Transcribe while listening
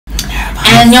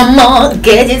And your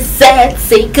mortgage is set.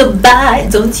 Say goodbye,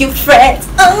 don't you fret.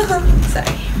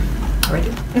 Sorry.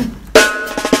 Ready?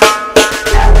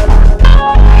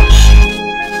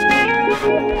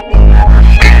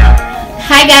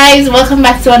 Hi guys, welcome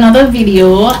back to another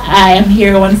video. I am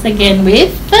here once again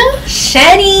with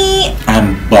Shani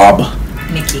and Bob.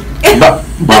 Nikki.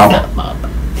 Bob.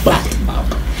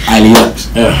 Elliot.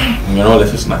 Yeah, you know,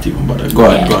 let's just not even bother. Go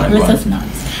on. Let's not.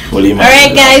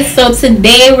 Alright guys, so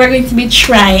today we're going to be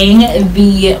trying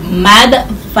the Mad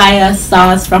Fire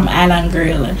sauce from Island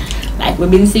Grill. Like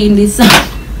we've been seeing this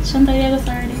Shanta, you ever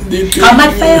started?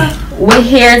 Mad Fire? We're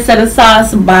here to the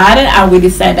sauce bad and we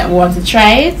decided that we want to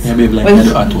try it. Yeah, babe, like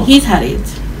he's had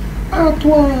it. At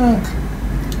work.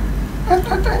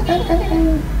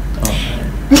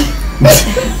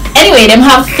 Anyway, them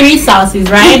have three sauces,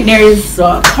 right? There is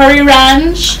curry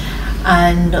ranch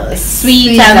and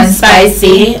sweet and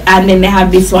spicy, and then they have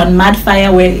this one Mad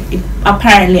Fire, where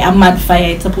apparently a Mad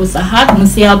Fire is supposed to hot. You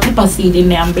see how pepper seed in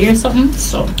there and beer something,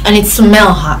 so and it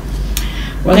smell hot.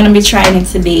 We're gonna be trying it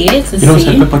today to see. You know,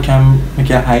 some pepper can make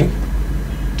you high.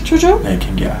 True. Yeah, it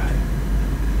can get high.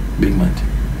 Big man.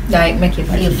 Like make you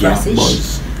feel fresh.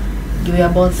 Give you a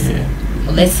buzz. Yeah.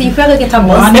 Well, let's see if we're gonna get a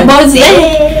buzz. The buzz,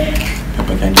 yeah.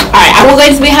 Pepper can get high. Alright, and we're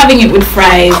going to be having it with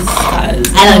fries.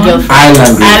 Island Grill fries.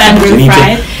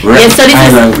 Yes, so this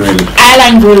Island is Grill.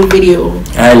 Island Grill video.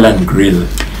 Island Grill.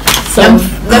 So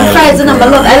the fries and I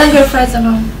love Island Grill fries and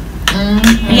all.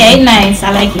 Yeah, it's nice.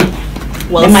 I like it.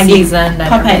 Well seasoned.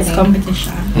 Popeye's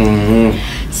competition.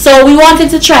 So we wanted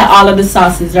to try all of the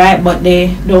sauces, right? But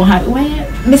they don't have. Wait,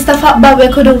 Mr. Fatboy,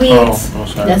 we couldn't wait. Oh,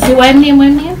 sorry. That's the one name.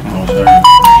 Oh, sorry.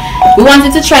 We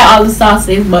wanted to try all the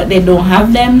sauces, but they don't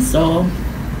have them. So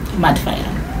Mad Fire.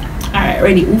 Alright,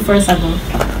 ready? Who first? I go.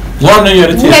 One day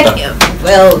you're the taster.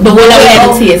 Well, the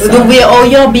way all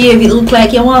your baby look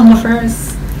like you want to go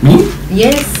first. Me?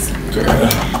 Yes.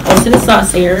 Also the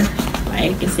sauce here,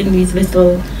 like it's in these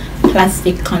little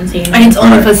plastic containers. And it's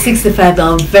only for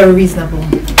 $65. Very reasonable.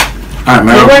 Alright,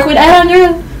 man. You work with Island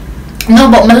Grill? No,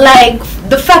 but me like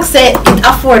the fact that it's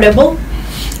affordable.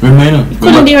 Remember,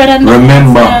 yeah.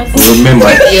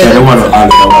 the one who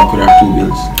all could have 2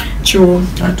 bills. True.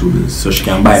 Her 2 bills, so she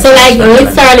can buy. So like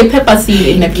literally pepper seed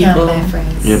in the people.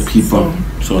 Yeah, people.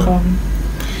 So.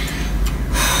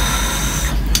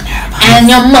 And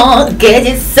your mortgage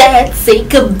is set. Say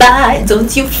goodbye,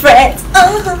 don't you fret.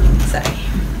 Sorry.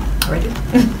 Ready?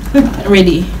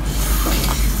 Ready.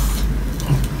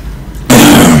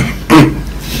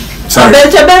 Sorry.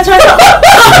 Better.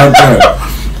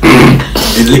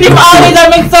 You always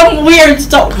make some weird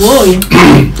stuff. Whoa.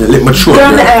 It lick my throat.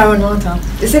 Turn the air on water.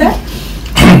 You see that?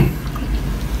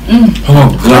 Oh,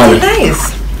 God.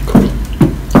 Nice.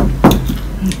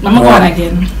 Mama go on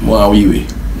again. Wow, we.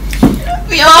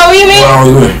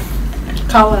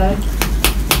 Kawaii.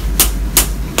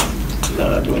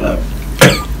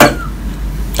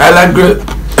 Island Grill.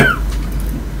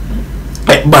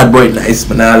 Bad boy nice,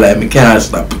 but now I like me can't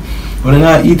stop. When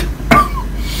I eat,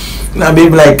 now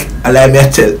baby like I like me a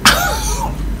tell.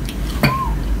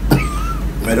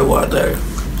 Where the water?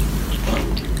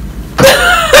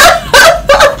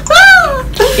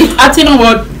 I tell you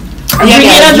what.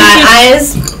 Yeah, my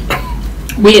eyes.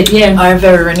 Wait, yeah. Are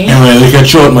very runny. Yeah, man, look at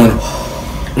short man.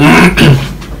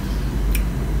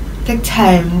 Take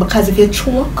time because if you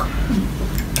choke,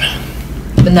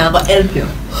 but now I'll help you.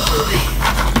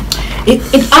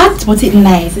 It's hot, but it's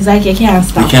nice. It's like you can't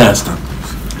stop. You can't stop.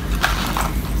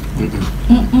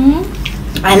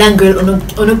 Island Grill,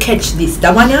 uno catch this.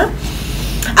 That one, yeah.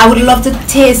 I would love to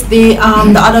taste the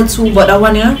other two, but that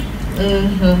one, yeah.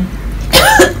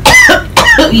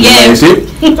 Yeah. You see?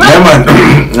 Yeah, man.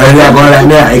 Like they're going like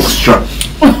they're extra.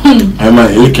 Yeah,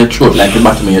 man, you lick your throat like the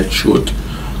bottom of your throat.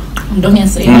 Don't you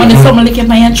say? When someone lick at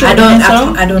my throat,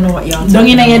 I don't know what you're don't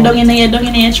in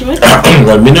your throat.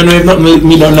 Well, me don't know if not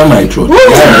me don't know my throat.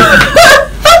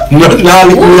 Not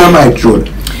lick me on my throat.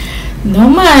 No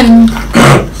man.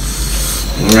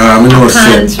 Yeah, me know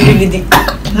can't say. really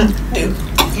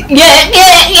Yeah.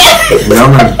 Yeah,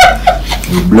 man.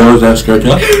 Blouse and skirt,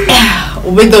 yeah?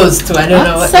 With those two, I don't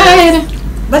know what.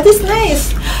 But it's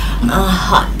nice.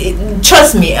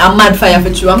 Trust me, I'm Mad Fire for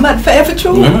you. I'm Mad Fire for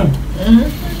you. Yeah, man.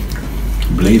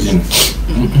 Blazing.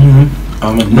 I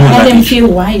didn't feel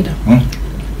wide.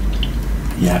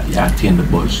 Yeah, attain the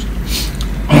buzz.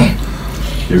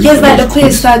 Yes, like the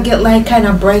place start get like kind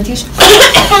of brightish.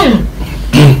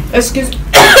 Excuse me.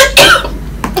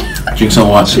 Drink some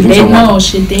water. She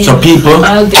did. So people, we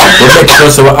make sure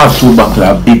so we have 2 bottles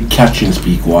of big catching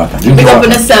speak water. Drink Big up in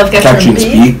water. the self Catching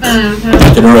speak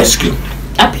to the rescue.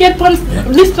 I paid for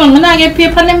this one. When I get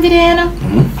paid for them video, you know.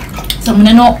 So I'm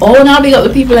gonna know, oh, now big up the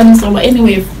people and stuff, but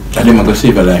anyway. I think I'm gonna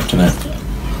save your life tonight.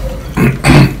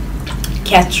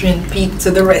 Catherine Pete to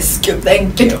the rescue,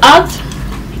 thank you. It's hot,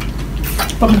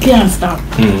 but I can't stop.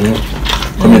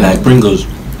 Come in like Pringles.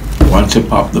 Once you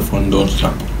pop, the fun don't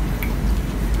stop.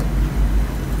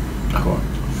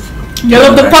 You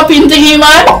love the popping thingy,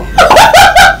 man?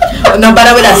 No, but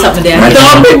I would have something there.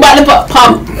 Don't bring back the pop.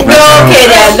 No, okay,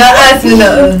 then. Don't ask me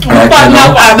nothing. Pop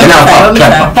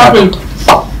now. Popping.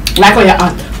 Like how you're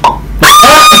hot.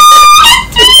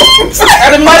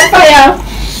 The mud fire.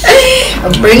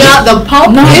 Bring out the pop.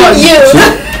 No, you.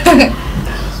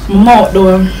 Mouth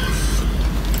though.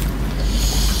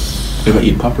 You ever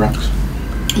eat Pop Rocks?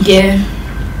 Yeah.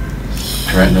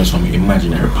 Right now, some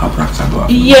imaginary Pop Rocks I go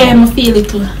off. Yeah, I feel it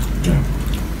too. Yeah.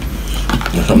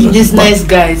 This nice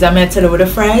guys, I'm gonna tell you with the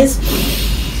fries.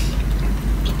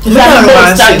 It's like the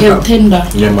bones start getting tender.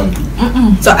 Yeah, man.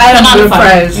 So I don't know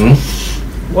fries.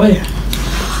 Boy.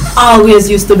 Always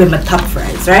used to be my top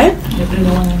fries, right?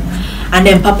 And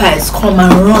then Popeyes come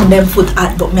and run them foot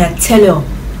at, but me I tell you,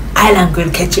 Island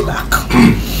Grill catch it back.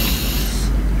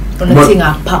 But the thing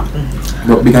I pop.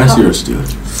 But big and serious still.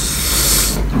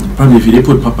 Probably if they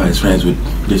put Popeyes fries with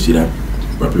this, see that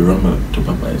probably run to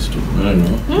Popeyes too. I don't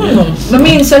know. I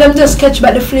mean, so them just catch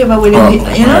back the flavor when you eat,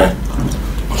 you know?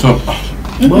 So,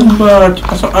 but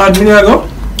that's a hard minute ago.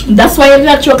 That's why you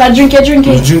not choke, I drink it.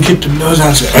 Drink it to those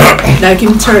and say, like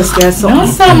him thirsty or something. No,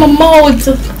 some mouth.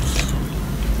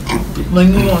 When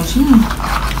you want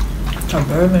some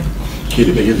bourbon.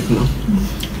 Katie, make it look now.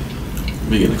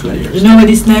 Make it look like yours. You know what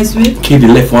this nice with? Katie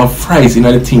left one fries in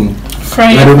the thing.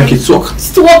 Fries. I don't make it soak.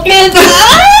 Soak it.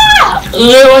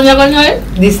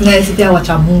 This nice if you watch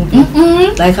a movie.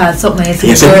 Like I something nice.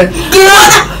 Yes,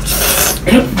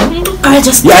 I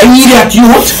just yeah, I need that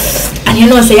youth. and you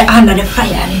know say you're under the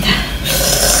fire and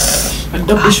it.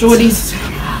 Don't be sure this.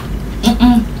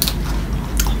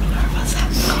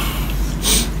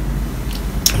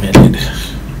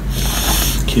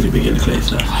 Katie make it look like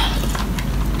that.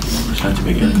 I'm trying to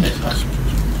make it look like that.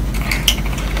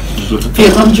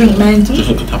 You come drink mine too? Just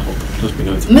look at the top up. Just make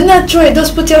it look. Me not try it,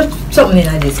 just put your something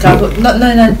in this.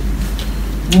 No.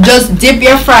 Just dip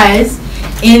your fries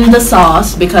in the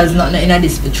sauce because nothing in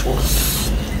this for sure.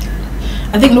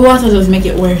 I think the water does make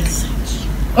it worse.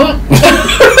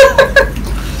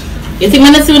 You think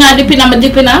when I see when I dip in, I'm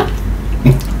dipping up?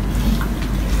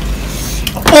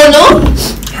 Oh no!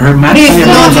 Her man, Please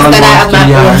notice that I have my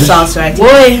own sauce right here.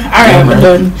 Boy, alright, we're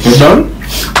done. You're done?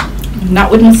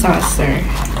 Not with my sauce, sir.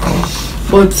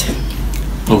 But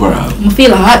Overall. I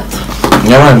feel hot.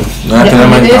 Yeah, man.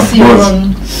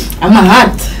 I'm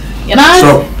hot. You know?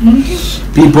 So,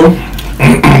 people,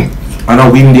 on a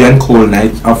windy and cold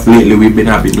night of lately, we've been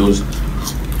having those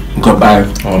goodbye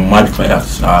or mad fire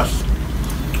sauce.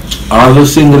 All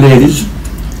those single ladies,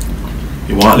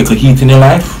 you want a little heat in your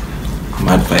life?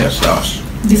 Mad fire sauce.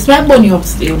 This might burn you up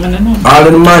still, man. I know. All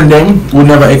of the man them who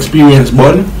never experienced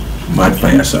bun, mad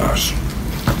fire sauce.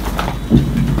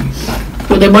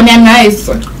 But the bun is nice.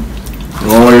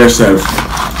 Know yourself.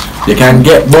 You can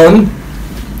get bun.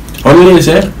 How do you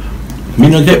say? Me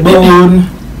no get bun.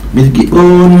 Me get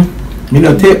bun. Me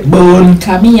no take bun.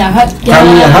 Come here, hot girl. Come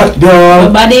here, hot girl.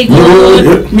 Your body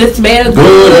good. Me smell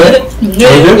good.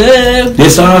 Good.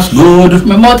 This sauce good.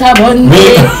 My mouth a bun.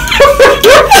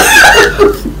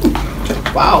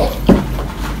 Wow.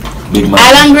 Big man.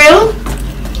 Island Grill?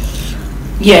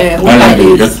 Yeah, we like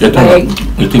this.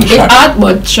 You think it's hot,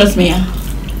 but trust me.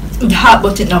 It's hot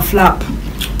but it's not flap.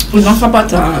 It's not flap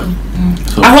at all.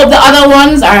 So, I hope the other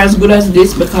ones are as good as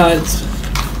this because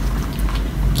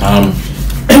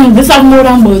this have more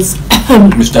than buzz.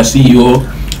 Mr. CEO,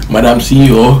 Madam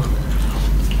CEO,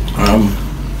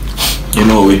 you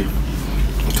know we,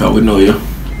 because we know you.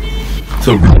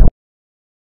 So,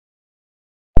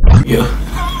 yeah.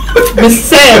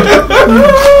 Mr.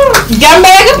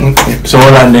 Gambag? So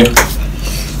hold on there.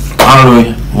 All the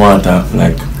way water,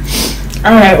 like.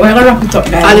 Alright, we're gonna wrap it up,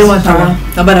 guys. All you want to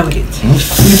no bother with it.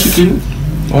 Chicken,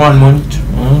 1 month.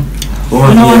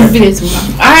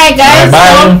 Alright, guys.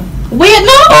 Bye. Wait,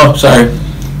 no? Oh, sorry.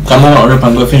 Come on, up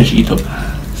and go finish eat up.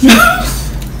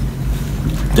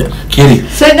 Kitty.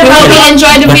 So we hope you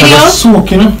enjoyed the video.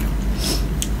 Soak, you know?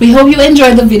 We hope you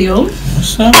enjoyed the video.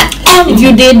 If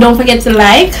you did, don't forget to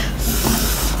like.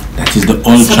 That is the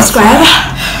ultra subscribe.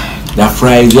 The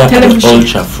fries, yeah, the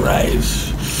ultra fries.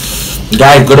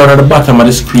 Guys, go down at the bottom of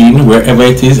the screen wherever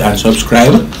it is and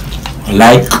subscribe,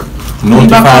 like,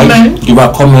 notify, give a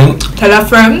comment, tell a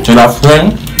friend, yeah,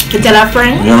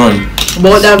 man.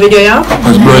 about that video, yeah.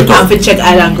 Let's blow it up. And check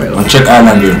Island Grill. And check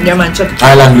Island Grill. Yeah, man, check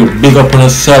Island Grill. Big up on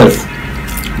yourself.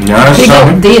 Yeah, Big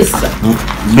sorry. up this.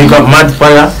 Big up Mad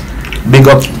Fire. Big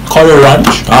up Color Ranch.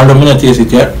 Although I don't taste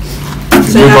it yet.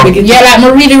 So you have to get Yeah, like I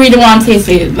really want to taste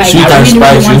it. Like sweet I and really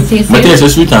want to spicy. taste But it. taste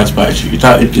is sweet and spicy. It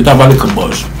have a little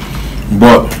buzz.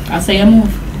 But I say a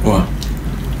move. what?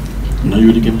 No, you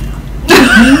really give me.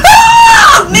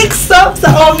 mix up, so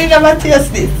me never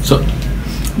taste this. So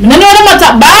No, no, no,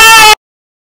 bye.